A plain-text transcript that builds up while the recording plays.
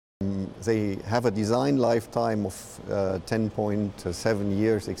they have a design lifetime of 10.7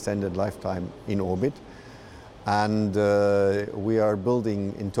 years extended lifetime in orbit. And we are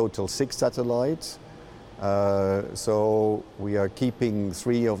building in total 6 satellites. So we are keeping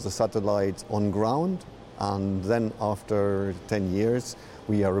 3 of the satellites on ground, and then after 10 years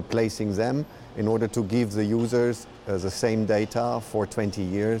we are replacing them in order to give the users the same data for 20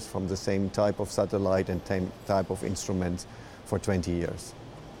 years from the same type of satellite and type of instruments for 20 years.